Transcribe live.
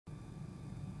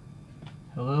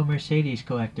Hello Mercedes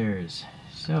collectors.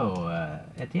 So,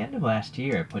 at the end of last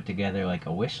year I put together like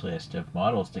a wish list of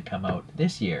models to come out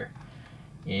this year.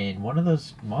 And one of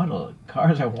those model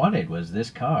cars I wanted was this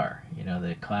car. You know,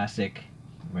 the classic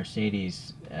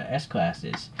Mercedes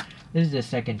S-Classes. This is the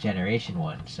second generation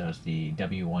one, so it's the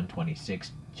W126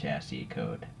 chassis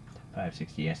code.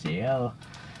 560 SEL.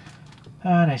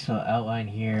 Nice little outline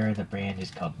here. The brand is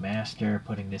called Master,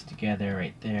 putting this together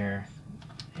right there.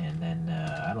 And then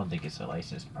I don't think it's a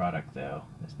licensed product though.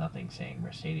 There's nothing saying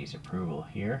Mercedes approval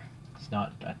here. It's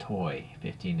not a toy,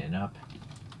 15 and up.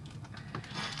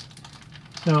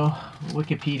 So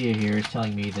Wikipedia here is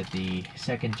telling me that the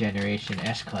second generation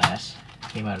S-Class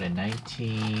came out in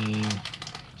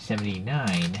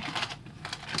 1979,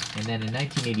 and then in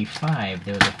 1985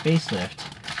 there was a facelift,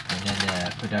 and then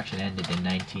the production ended in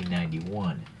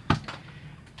 1991.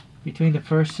 Between the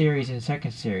first series and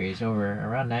second series,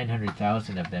 around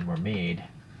 900,000 of them were made,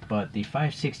 but the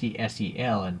 560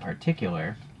 SEL in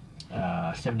particular,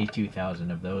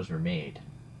 72,000 of those were made.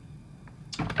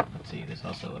 Let's see, there's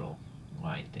also a little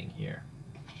line thing here.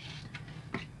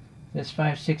 This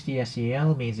 560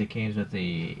 SEL means it came with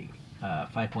a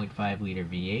 5.5 liter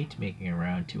V8, making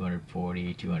around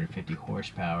 240, 250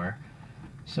 horsepower.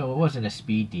 So it wasn't a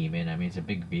speed demon. I mean, it's a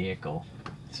big vehicle.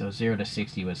 So 0 to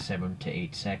 60 was 7 to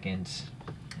 8 seconds,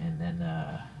 and then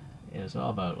it was all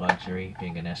about luxury,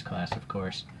 being an S-Class, of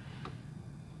course.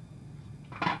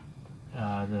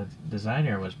 The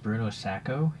designer was Bruno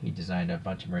Sacco. He designed a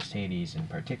bunch of Mercedes, in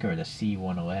particular the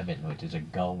C111, which is a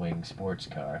gull-wing sports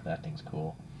car. That thing's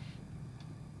cool.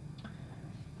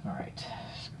 Alright,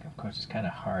 of course it's kind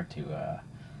of hard to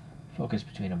focus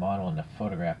between a model and the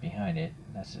photograph behind it.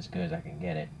 That's as good as I can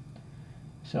get it.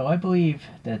 So I believe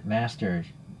that Master,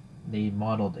 they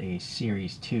modeled a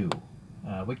Series 2.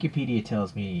 Wikipedia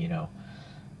tells me, you know,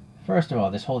 first of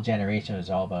all, this whole generation is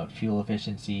all about fuel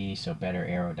efficiency, so better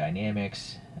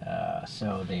aerodynamics.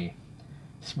 So they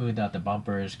smoothed out the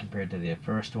bumpers compared to the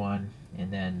first one.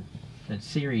 And then the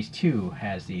Series 2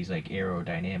 has these like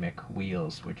aerodynamic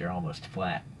wheels, which are almost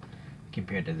flat,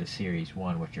 compared to the Series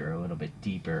 1, which are a little bit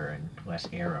deeper and less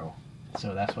aero.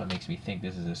 So that's what makes me think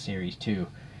this is a Series 2.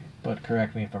 But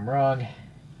correct me if I'm wrong.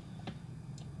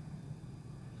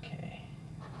 Okay.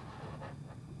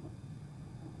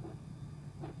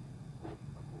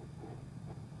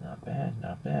 Not bad,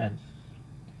 not bad.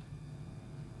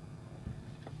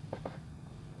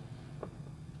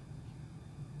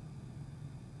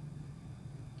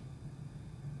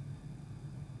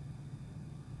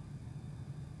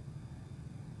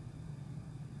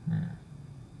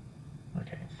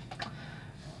 Okay.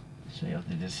 So you have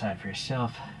to decide for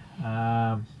yourself.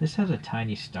 This has a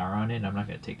tiny star on it. I'm not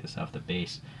going to take this off the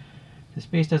base. This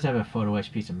base does have a photo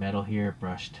etched piece of metal here,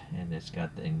 brushed, and it's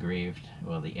got the engraved,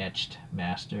 well, the etched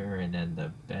Master, and then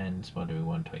the Benz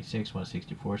W126,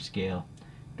 164 scale. It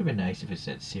would have been nice if it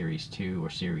said Series 2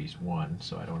 or Series 1,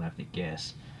 so I don't have to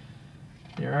guess.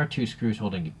 There are two screws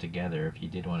holding it together if you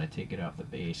did want to take it off the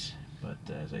base, but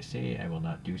as I say, I will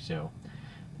not do so.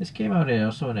 This came out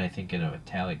also in, I think, in a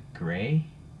metallic gray,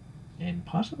 and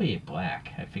possibly a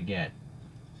black, I forget.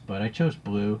 But I chose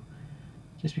blue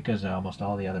just because almost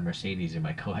all the other Mercedes in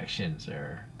my collections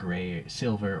are gray,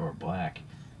 silver, or black.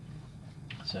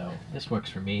 So this works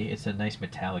for me. It's a nice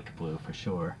metallic blue for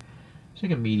sure. It's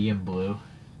like a medium blue.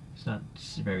 It's not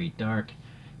very dark.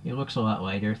 It looks a lot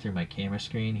lighter through my camera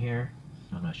screen here.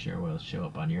 I'm not sure what will show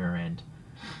up on your end.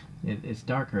 It's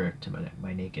darker to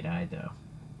my naked eye though.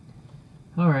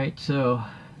 Alright, so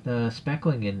the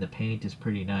speckling in the paint is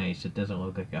pretty nice. It doesn't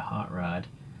look like a hot rod,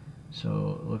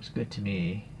 so it looks good to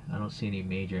me. I don't see any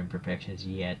major imperfections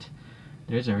yet.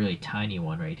 There's a really tiny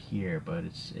one right here, but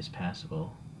it's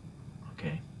passable.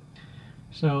 Okay,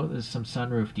 so there's some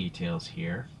sunroof details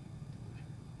here.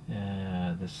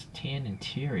 This tan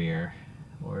interior,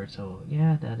 or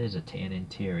yeah, that is a tan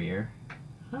interior.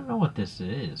 I don't know what this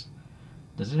is.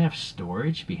 Does it have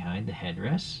storage behind the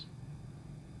headrests?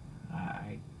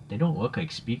 They don't look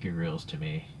like speaker grills to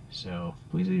me, so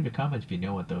please leave a comment if you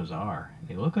know what those are.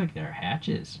 They look like they're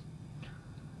hatches.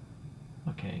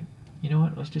 Okay, you know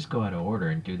what? Let's just go out of order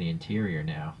and do the interior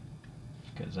now,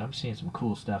 because I'm seeing some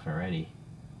cool stuff already.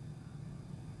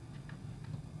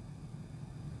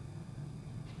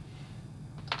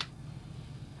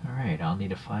 Alright, I'll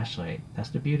need a flashlight. That's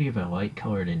the beauty of a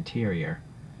light-colored interior.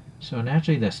 So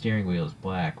naturally the steering wheel is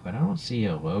black, but I don't see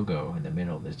a logo in the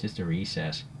middle. There's just a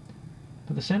recess.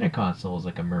 But the center console is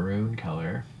like a maroon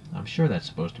color. I'm sure that's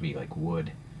supposed to be like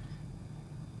wood.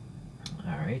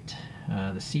 Alright,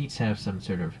 the seats have some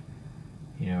sort of,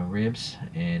 ribs,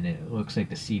 and it looks like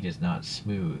the seat is not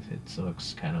smooth. It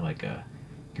looks kind of like a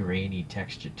grainy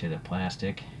texture to the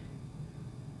plastic.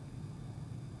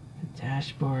 The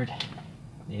dashboard,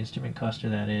 the instrument cluster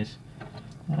that is,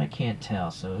 that I can't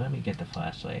tell, so let me get the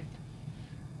flashlight.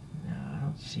 No, I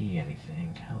don't see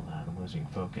anything. Hold on, I'm losing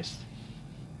focus.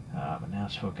 But now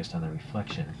it's focused on the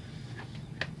reflection.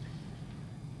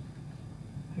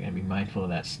 I gotta be mindful of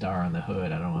that star on the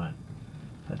hood. I don't want,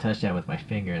 if I touch that with my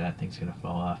finger, that thing's gonna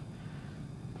fall off.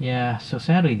 Yeah, so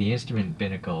sadly the instrument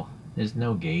binnacle, there's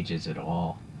no gauges at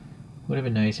all. Would have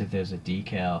been nice if there's a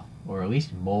decal, or at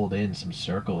least mold in some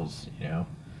circles, you know.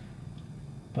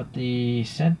 But the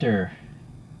center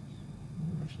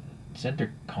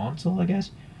console, I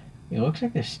guess, it looks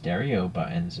like there's stereo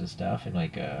buttons and stuff, and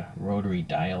like a rotary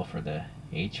dial for the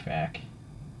HVAC.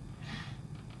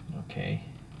 Okay,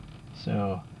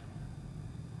 so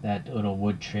that little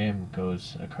wood trim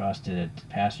goes across to the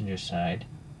passenger side,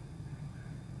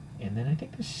 and then I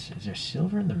think this, is there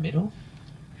silver in the middle?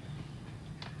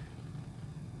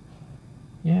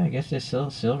 Yeah, I guess there's still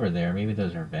silver there. Maybe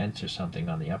those are vents or something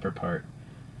on the upper part.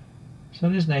 So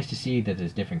it is nice to see that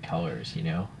there's different colors, you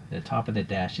know. The top of the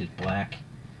dash is black,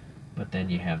 but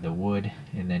then you have the wood,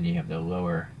 and then you have the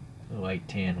lower light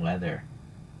tan leather.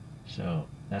 So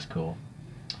that's cool.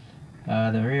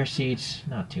 The rear seats,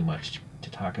 not too much to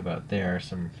talk about there.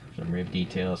 Some rib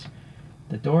details.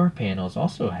 The door panels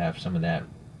also have some of that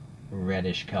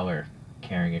reddish color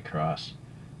carrying across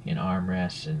in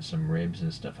armrests and some ribs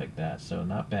and stuff like that. So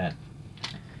not bad.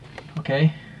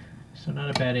 Okay, so not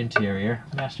a bad interior.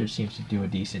 Master seems to do a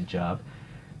decent job.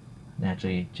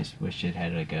 Naturally, just wish it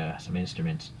had like some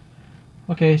instruments.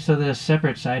 Okay, so the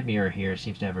separate side mirror here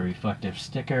seems to have a reflective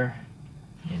sticker,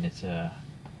 and it's a,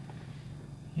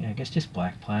 yeah, I guess just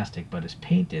black plastic, but it's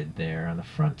painted there on the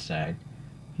front side.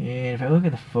 And if I look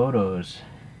at the photos,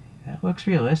 that looks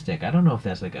realistic. I don't know if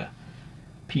that's like a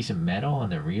piece of metal on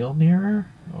the real mirror,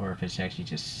 or if it's actually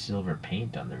just silver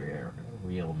paint on the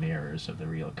real mirrors of the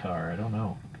real car. I don't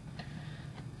know.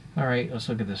 Alright, let's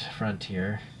look at this front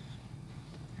here.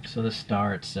 So the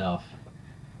star itself,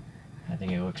 I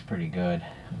think it looks pretty good.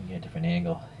 Let me get a different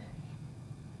angle.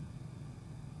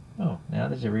 Oh, now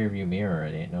there's a rear view mirror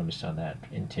I didn't notice on that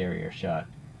interior shot.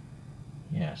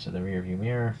 Yeah, so the rear view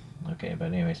mirror. Okay, but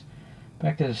anyways,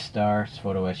 back to the star. It's a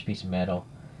photo etched piece of metal.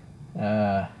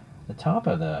 The top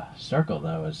of the circle,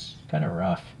 though, is kind of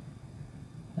rough.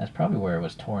 That's probably where it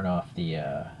was torn off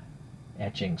the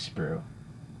etching sprue.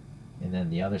 And then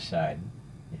the other side,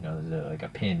 you know, there's like a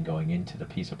pin going into the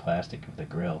piece of plastic of the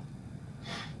grill.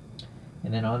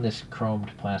 And then on this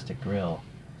chromed plastic grill,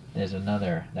 there's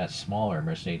another, that smaller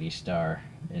Mercedes star.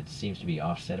 It seems to be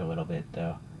offset a little bit,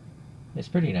 though. It's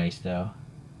pretty nice, though.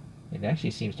 It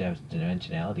actually seems to have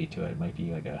dimensionality to it. It might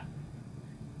be like a,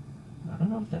 I don't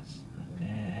know if that's,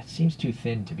 it seems too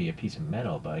thin to be a piece of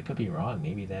metal, but I could be wrong.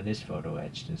 Maybe that is photo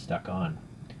etched and stuck on.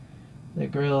 The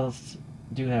grills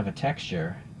do have a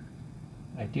texture.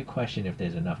 I do question if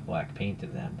there's enough black paint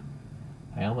in them.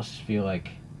 I almost feel like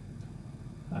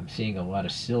I'm seeing a lot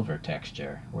of silver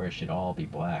texture where it should all be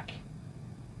black.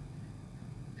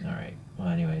 Alright, well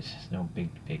anyways, it's no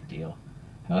big deal.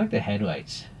 I like the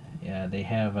headlights. Yeah, they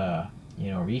have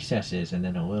you know, recesses and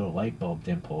then a little light bulb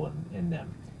dimple in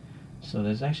them. So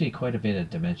there's actually quite a bit of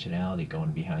dimensionality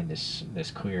going behind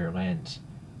this clear lens.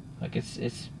 Like it's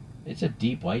a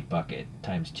deep light bucket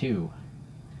times 2.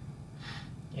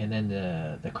 And then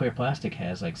the clear plastic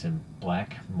has like some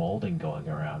black molding going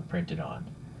around printed on.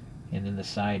 And then the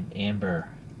side amber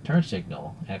turn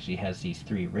signal actually has these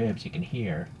 3 ribs you can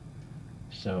hear.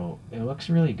 So it looks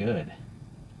really good.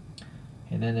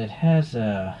 And then it has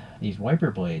these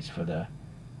wiper blades for the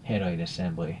headlight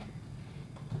assembly.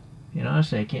 And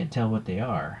honestly, I can't tell what they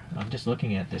are. I'm just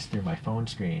looking at this through my phone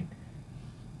screen.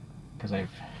 Because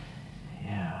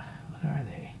yeah, what are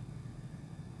they?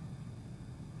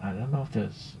 I don't know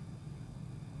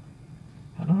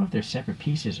if they're separate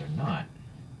pieces or not.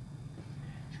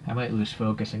 I might lose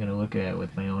focus. I'm going to look at it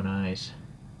with my own eyes.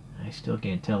 I still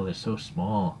can't tell. They're so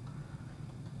small.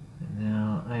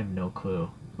 No, I have no clue.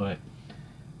 But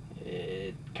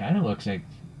it kind of looks like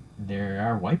there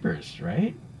are wipers,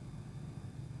 right?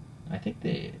 I think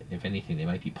if anything, they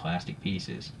might be plastic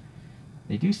pieces.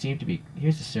 They do seem to be.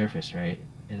 Here's the surface, right?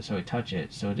 And so I touch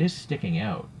it. So it is sticking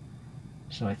out.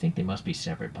 So I think they must be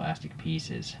separate plastic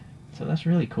pieces. So that's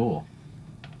really cool.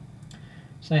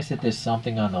 It's nice that there's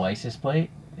something on the license plate.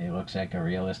 It looks like a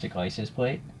realistic license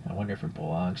plate. I wonder if it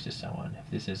belongs to someone, if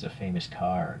this is a famous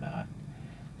car or not.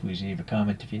 Please leave a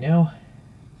comment if you know.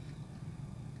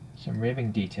 Some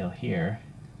ribbing detail here.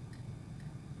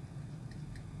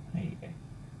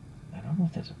 I don't know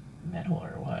if that's metal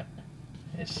or what.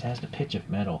 It has the pitch of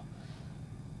metal.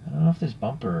 I don't know if this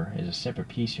bumper is a separate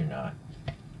piece or not.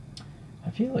 I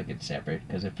feel like it's separate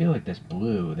because I feel like this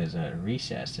blue, there's a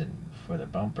recess for the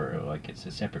bumper, like it's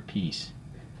a separate piece.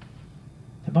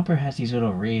 The bumper has these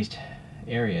little raised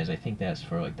areas. I think that's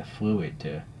for like the fluid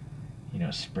to, you know,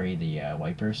 spray the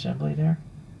wiper assembly there.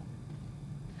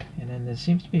 And then there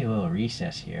seems to be a little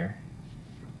recess here,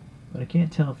 but I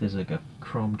can't tell if there's like a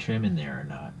chrome trim in there or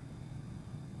not.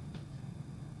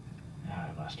 Ah,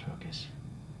 I lost focus.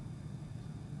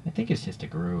 I think it's just a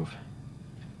groove.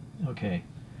 Okay,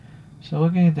 so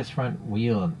looking at this front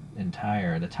wheel and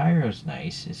tire, the tire is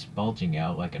nice. It's bulging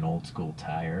out like an old school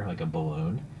tire, like a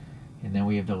balloon. And then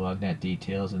we have the lug nut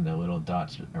details and the little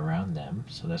dots around them,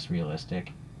 so that's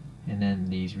realistic. And then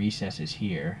these recesses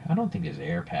here. I don't think there's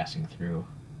air passing through.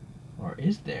 Or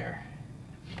is there?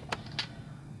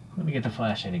 Let me get the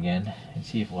flashlight again and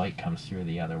see if light comes through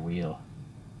the other wheel.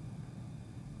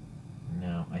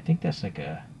 No, I think that's like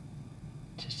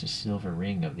just a silver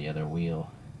ring of the other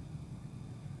wheel.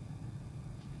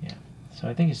 Yeah, so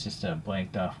I think it's just a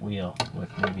blanked off wheel with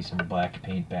maybe some black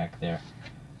paint back there.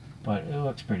 But it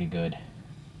looks pretty good.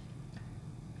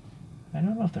 I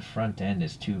don't know if the front end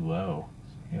is too low.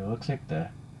 It looks like the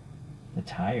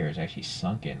tire is actually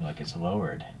sunken, like it's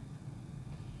lowered.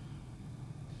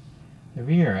 The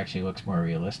rear actually looks more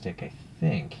realistic, I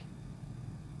think.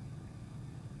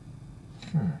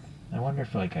 I wonder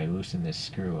if like I loosen this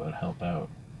screw it would help out.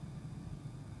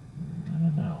 I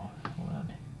don't know. Hold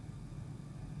on.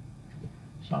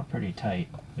 It's all pretty tight.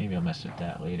 Maybe I'll mess with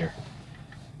that later.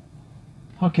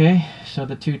 Okay, so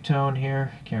the two-tone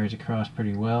here carries across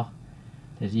pretty well.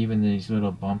 There's even these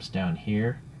little bumps down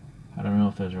here. I don't know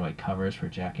if those are like covers for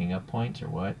jacking up points or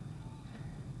what.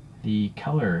 The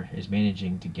color is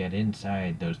managing to get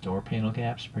inside those door panel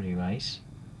gaps pretty nice.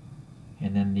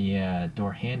 And then the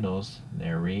door handles,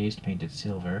 they're raised, painted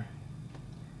silver.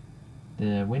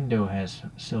 The window has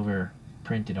silver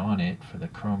printed on it for the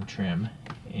chrome trim.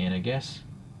 And I guess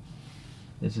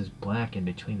this is black in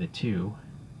between the two.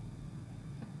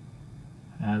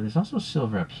 There's also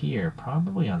silver up here,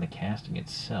 probably on the casting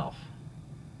itself.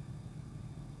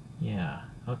 Yeah,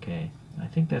 okay. I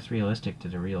think that's realistic to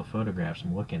the real photographs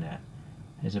I'm looking at.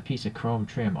 There's a piece of chrome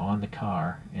trim on the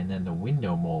car, and then the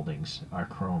window moldings are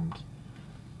chromed.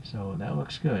 So that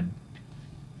looks good.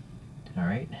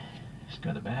 Alright, let's go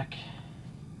to the back.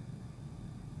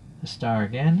 The star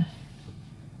again.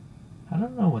 I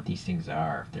don't know what these things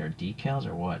are, if they're decals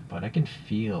or what, but I can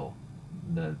feel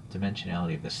the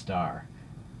dimensionality of the star.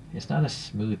 It's not a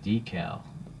smooth decal,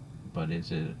 but it's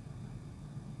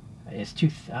too,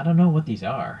 I don't know what these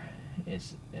are.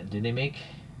 Did they make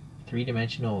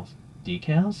three-dimensional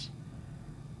decals?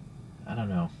 I don't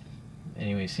know.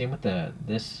 Anyway, same with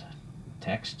this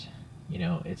text. You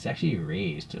know, it's actually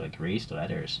raised, like raised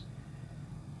letters.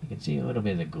 You can see a little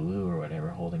bit of the glue or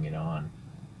whatever holding it on.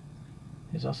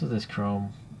 There's also this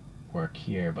chrome work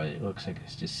here, but it looks like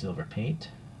it's just silver paint.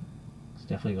 It's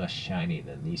definitely less shiny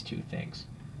than these two things.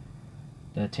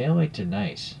 The taillights are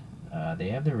nice. They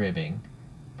have the ribbing,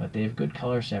 but they have good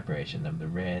color separation. The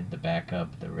red, the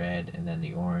backup, the red, and then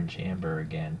the orange amber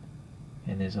again.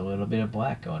 And there's a little bit of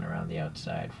black going around the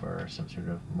outside for some sort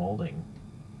of molding.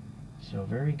 So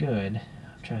very good.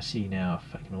 I'm trying to see now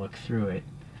if I can look through it.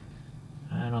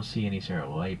 I don't see any sort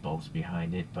of light bulbs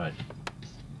behind it, but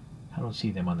I don't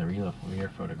see them on the rear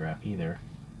photograph either.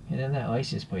 And then that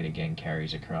license plate again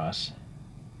carries across.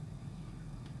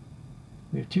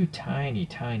 We have two tiny,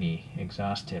 tiny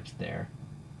exhaust tips there.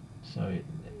 So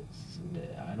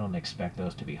I don't expect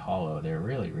those to be hollow. They're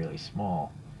really, really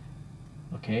small.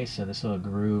 Okay, so this little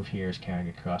groove here is carrying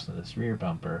across to this rear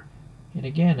bumper. And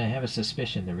again, I have a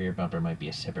suspicion the rear bumper might be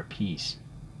a separate piece.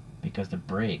 Because the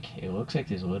brake, it looks like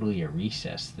there's literally a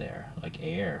recess there, like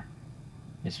air.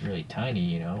 It's really tiny,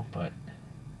 you know, but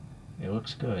it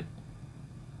looks good.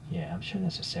 Yeah, I'm sure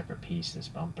that's a separate piece, this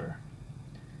bumper.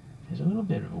 There's a little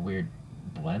bit of a weird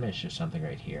blemish or something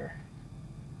right here.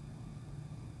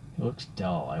 It looks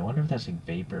dull. I wonder if that's like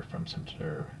vapor from some sort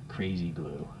of crazy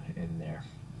glue in there.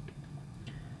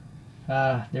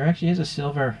 There actually is a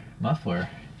silver muffler.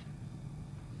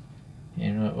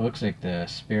 And it looks like the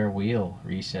spare wheel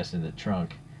recess in the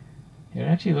trunk. It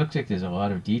actually looks like there's a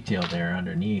lot of detail there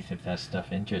underneath if that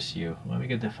stuff interests you. Let me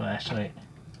get the flashlight.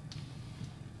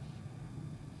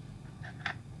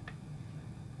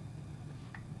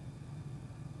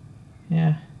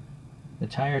 Yeah, the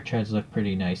tire treads look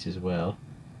pretty nice as well.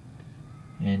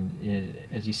 And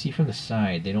as you see from the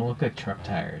side, they don't look like truck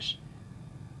tires.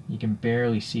 You can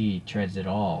barely see treads at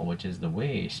all, which is the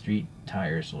way street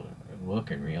tires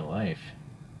look in real life.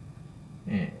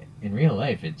 In real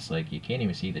life, it's like you can't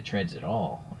even see the treads at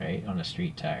all, right, on a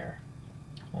street tire.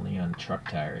 Only on truck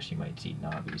tires you might see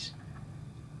knobbies.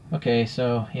 Okay,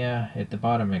 so yeah, at the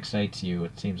bottom excites you.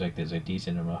 It seems like there's a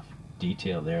decent enough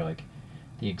detail there, like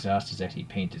the exhaust is actually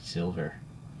painted silver.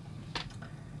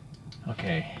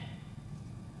 Okay,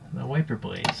 the wiper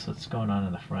blades, what's going on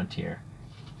in the front here?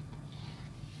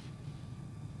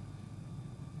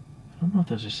 I don't know if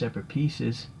those are separate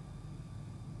pieces.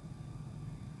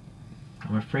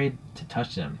 I'm afraid to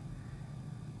touch them.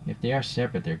 If they are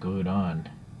separate, they're glued on,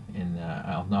 and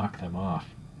I'll knock them off.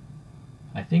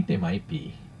 I think they might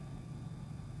be.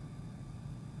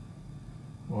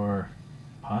 Or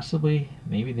possibly,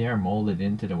 maybe they are molded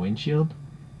into the windshield,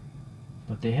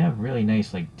 but they have really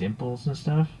nice like dimples and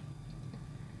stuff.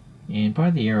 And part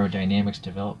of the aerodynamics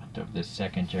development of this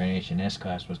second generation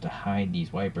S-Class was to hide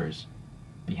these wipers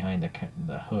behind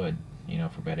the hood, you know,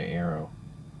 for better aero.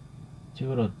 Two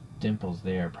little dimples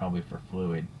there, probably for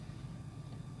fluid.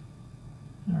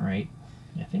 Alright,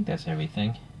 I think that's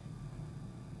everything.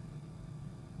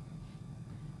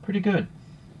 Pretty good.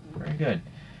 Very good.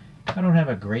 I don't have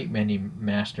a great many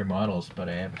master models, but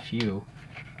I have a few,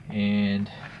 and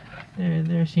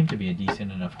there seem to be a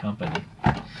decent enough company.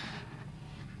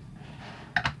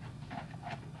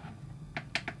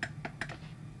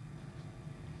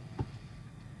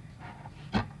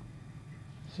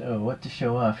 So what to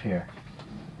show off here?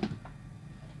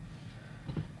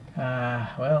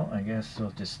 Well, I guess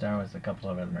we'll just start with a couple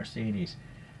of other Mercedes.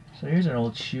 So here's an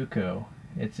old Schuko.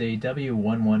 It's a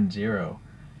W110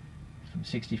 from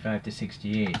 65 to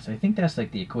 68. So I think that's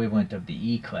like the equivalent of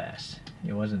the E-Class.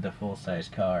 It wasn't the full-size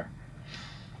car.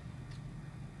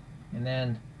 And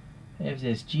then I have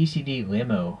this GCD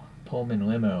limo, Pullman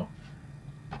limo.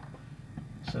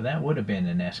 So that would have been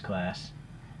an S-Class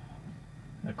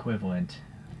equivalent,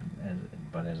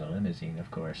 but as a limousine, of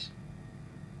course.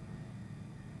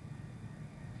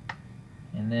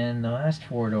 And then the last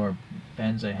four-door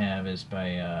Benz I have is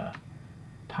by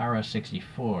Para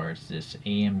 64. It's this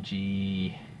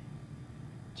AMG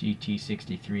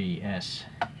GT63S.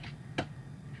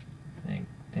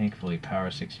 Thankfully, Power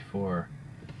 64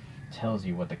 tells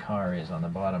you what the car is on the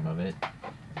bottom of it.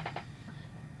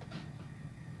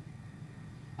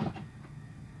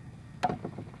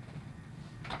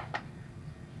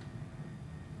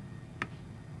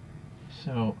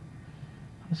 So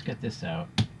let's get this out.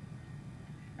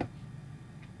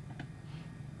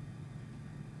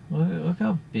 Look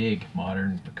how big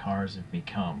modern cars have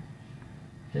become.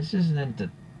 This isn't the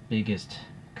biggest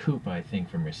coupe, I think,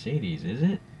 for Mercedes, is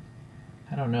it?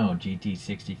 I don't know,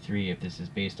 GT63, if this is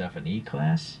based off an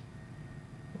E-Class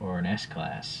or an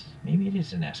S-Class. Maybe it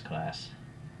is an S-Class.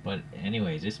 But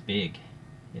anyways, it's big.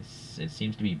 It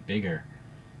seems to be bigger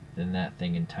than that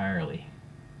thing entirely.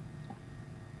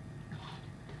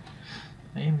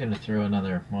 I am going to throw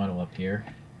another model up here.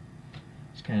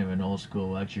 It's kind of an old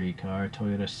school luxury car,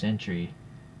 Toyota Century.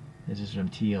 This is from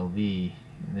TLV,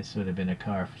 and this would have been a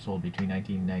car sold between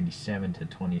 1997 to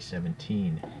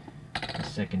 2017, a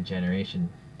second generation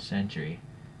Century.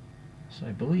 So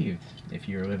I believe if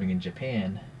you were living in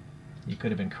Japan, you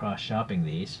could have been cross-shopping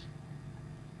these.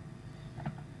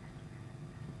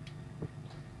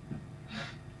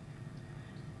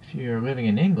 If you were living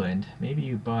in England, maybe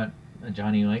you bought a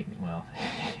Johnny Lightning. Well,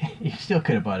 you still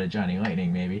could have bought a Johnny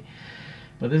Lightning, maybe.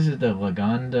 But this is the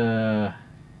Lagonda.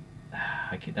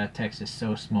 That text is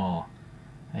so small.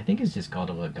 I think it's just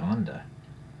called a Lagonda.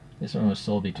 This one was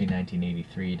sold between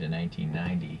 1983 to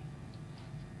 1990.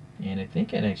 And I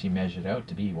think it actually measured out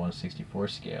to be 1/64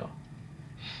 scale.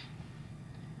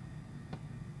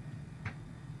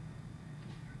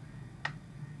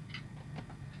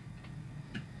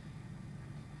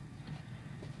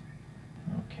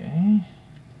 Okay.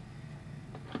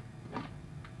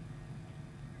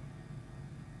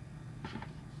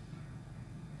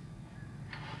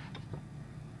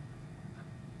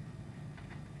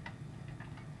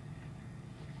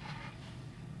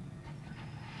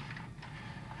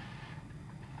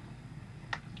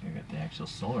 I got the actual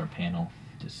solar panel,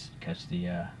 just catch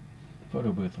the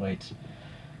photo booth lights.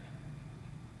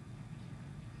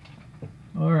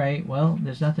 Alright, well,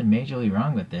 there's nothing majorly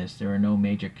wrong with this. There are no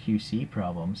major QC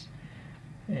problems.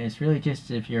 It's really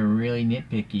just if you're really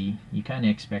nitpicky, you kind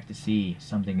of expect to see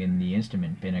something in the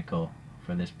instrument pinnacle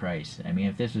for this price. I mean,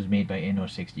 if this was made by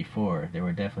Inno64, there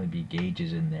would definitely be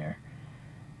gauges in there.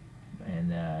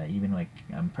 And even like,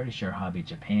 I'm pretty sure Hobby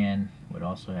Japan would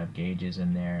also have gauges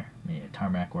in there.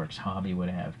 Tarmac Works Hobby would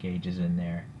have gauges in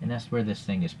there. And that's where this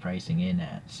thing is pricing in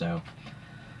at. So,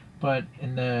 but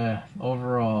in the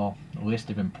overall list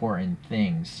of important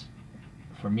things,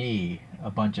 for me,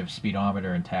 a bunch of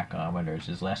speedometer and tachometers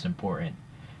is less important.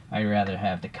 I'd rather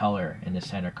have the color in the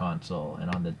center console and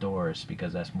on the doors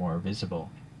because that's more visible.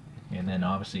 And then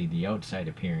obviously the outside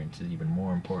appearance is even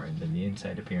more important than the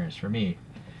inside appearance for me.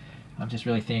 I'm just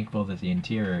really thankful that the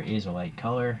interior is a light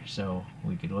color so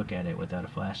we could look at it without a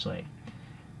flashlight.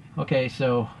 Okay,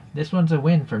 so this one's a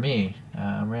win for me.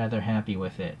 I'm rather happy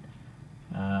with it.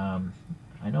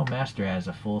 I know Master has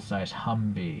a full-size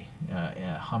Humvee,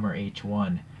 Hummer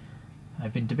H1.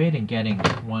 I've been debating getting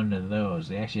one of those.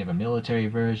 They actually have a military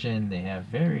version. They have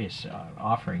various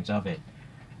offerings of it,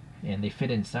 and they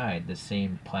fit inside the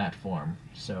same platform,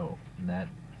 so that,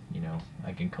 you know,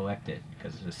 I can collect it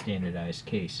because it's a standardized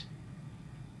case.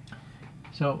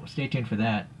 So stay tuned for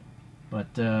that. But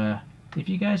if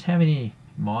you guys have any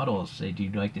models that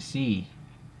you'd like to see,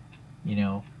 you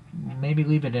know, maybe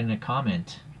leave it in a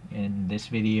comment in this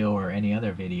video or any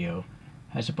other video.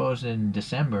 I suppose in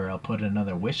December I'll put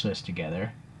another wish list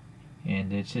together,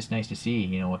 and it's just nice to see,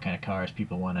 you know, what kind of cars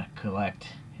people want to collect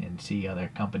and see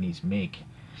other companies make,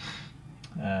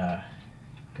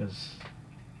 because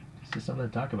it's just something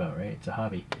to talk about, right? It's a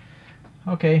hobby.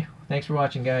 Okay, thanks for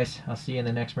watching, guys. I'll see you in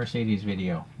the next Mercedes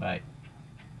video. Bye.